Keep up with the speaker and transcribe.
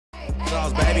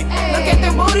Baby. Look at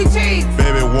the booty cheeks.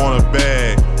 Baby want a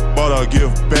bag, but a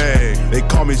gift bag. They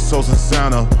call me Sosa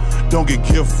Santa. Don't get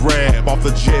gift wrap off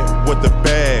the jet with the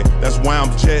bag. That's why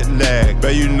I'm jet lagged.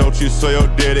 Bet you know you saw your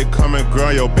daddy come and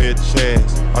grind your bitch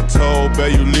ass. I told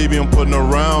bet you leave him putting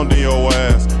around in your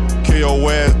ass. Kill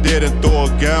your ass dead and throw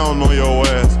a gown on your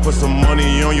ass. Put some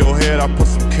money on your head, I put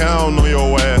some count on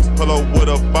your ass. Pull up with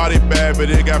a body bag, but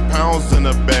it got pounds in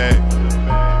the bag.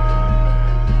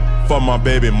 For my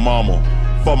baby mama,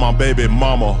 for my baby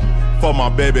mama, for my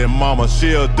baby mama.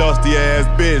 She a dusty ass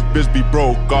bitch be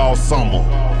broke all summer.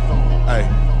 Hey,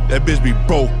 that bitch be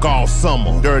broke all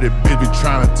summer. Dirty bitch be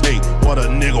tryna take what a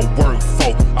nigga work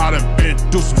for. I done been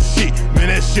through some shit, man,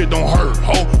 that shit don't hurt,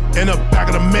 ho. In the back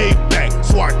of the Maybach,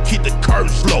 so I keep the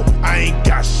curves low. I ain't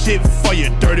got shit for you,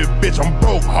 dirty bitch, I'm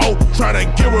broke, ho.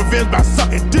 Tryna get revenge by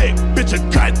sucking dick, bitch, a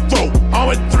cutthroat. I'm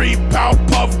with 3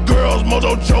 Powerpuff Girls,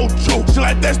 Mojo Jojo. She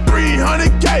like, that's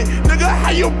 300K, nigga,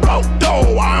 how you broke,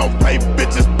 though? I don't play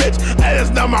bitches, bitch, that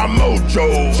is not my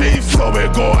mojo. Chief told me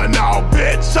going out,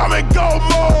 bitch, I'm in go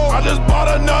mode. I just bought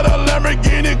another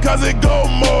Lamborghini, cause it go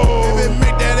mode. Baby,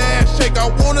 make that ass shake, I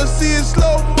wanna see it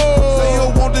slow-mo. Say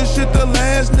you want this shit to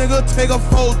last, nigga, take a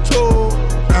photo.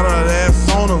 Got her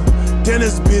ass on her, then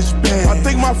this bitch bad. I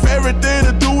think my favorite thing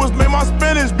to do is make my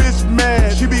Spanish bitch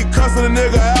mad. She be cussing a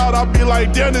nigga out, I be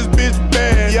like, damn, this bitch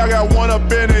bad. Yeah, I got one up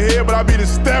in the head, but I be to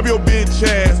stab your bitch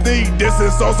ass. Need this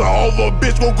and Sosa over,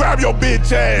 bitch, go grab your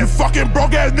bitch ass. You fucking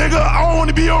broke ass nigga, I don't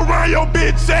wanna be around your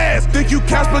bitch ass. Think you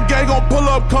Casper gang gon' pull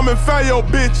up, come and find your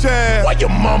bitch ass. What your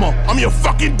mama? I'm your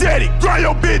fucking daddy, grind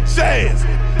your bitch ass.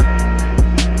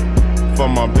 For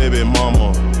my baby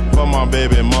mama, for my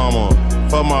baby mama,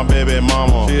 for my baby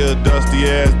mama. She a dusty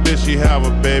ass bitch, she have a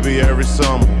baby every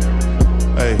summer.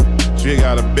 Hey, she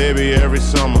got a baby every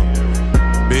summer.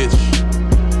 Bitch,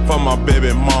 for my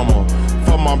baby mama,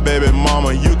 for my baby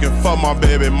mama, you can fuck my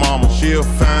baby mama. She a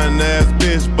fine ass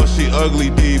bitch, but she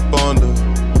ugly deep under.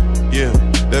 Yeah,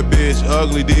 that bitch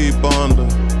ugly deep under.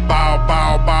 Bow,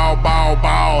 bow, bow, bow,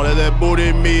 bow. That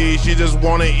booty me, she just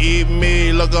wanna eat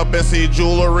me. Look up and see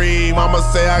jewelry. Mama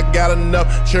say I got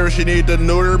enough, sure she need to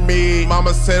neuter me.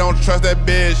 Mama say don't trust that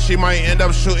bitch, she might end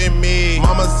up shooting me.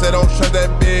 Mama say don't trust that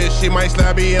bitch, she might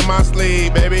slap me in my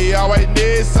sleep. Baby, I always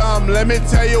need something, let me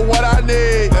tell you what I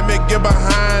need. Let me get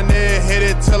behind it, hit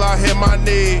it till I hit my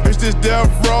knee. Bitch, this death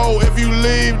row, if you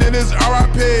leave, then it's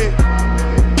R.I.P.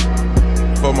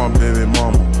 For my baby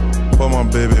mama, for my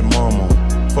baby mama,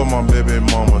 for my baby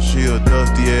mama. She a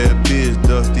dusty ass bitch,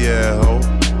 dusty ass hoe.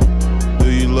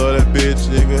 Do you love that bitch,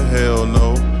 nigga? Hell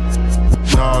no.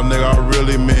 Nah, nigga, I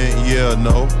really meant yeah,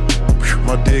 no.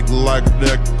 My dick like a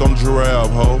neck on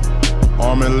giraffe, hoe.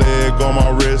 Arm and leg on my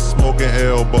wrist, smoking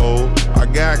elbow. I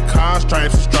got car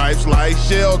stripes and stripes like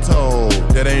shell toe.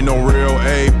 That ain't no real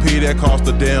AP, that cost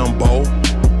a damn boat.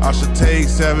 I should take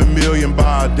 7 million,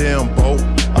 buy a damn boat.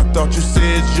 I thought you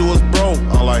said you was broke.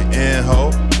 I'm like,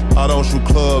 ho. I don't shoot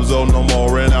clubs, oh, no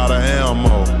more, ran out of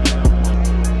ammo.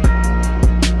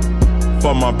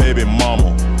 For my baby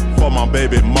mama, for my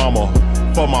baby mama,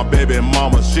 for my baby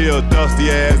mama. She a dusty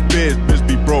ass bitch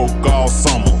be broke all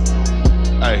summer.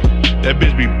 Hey, that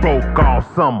bitch be broke all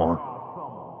summer.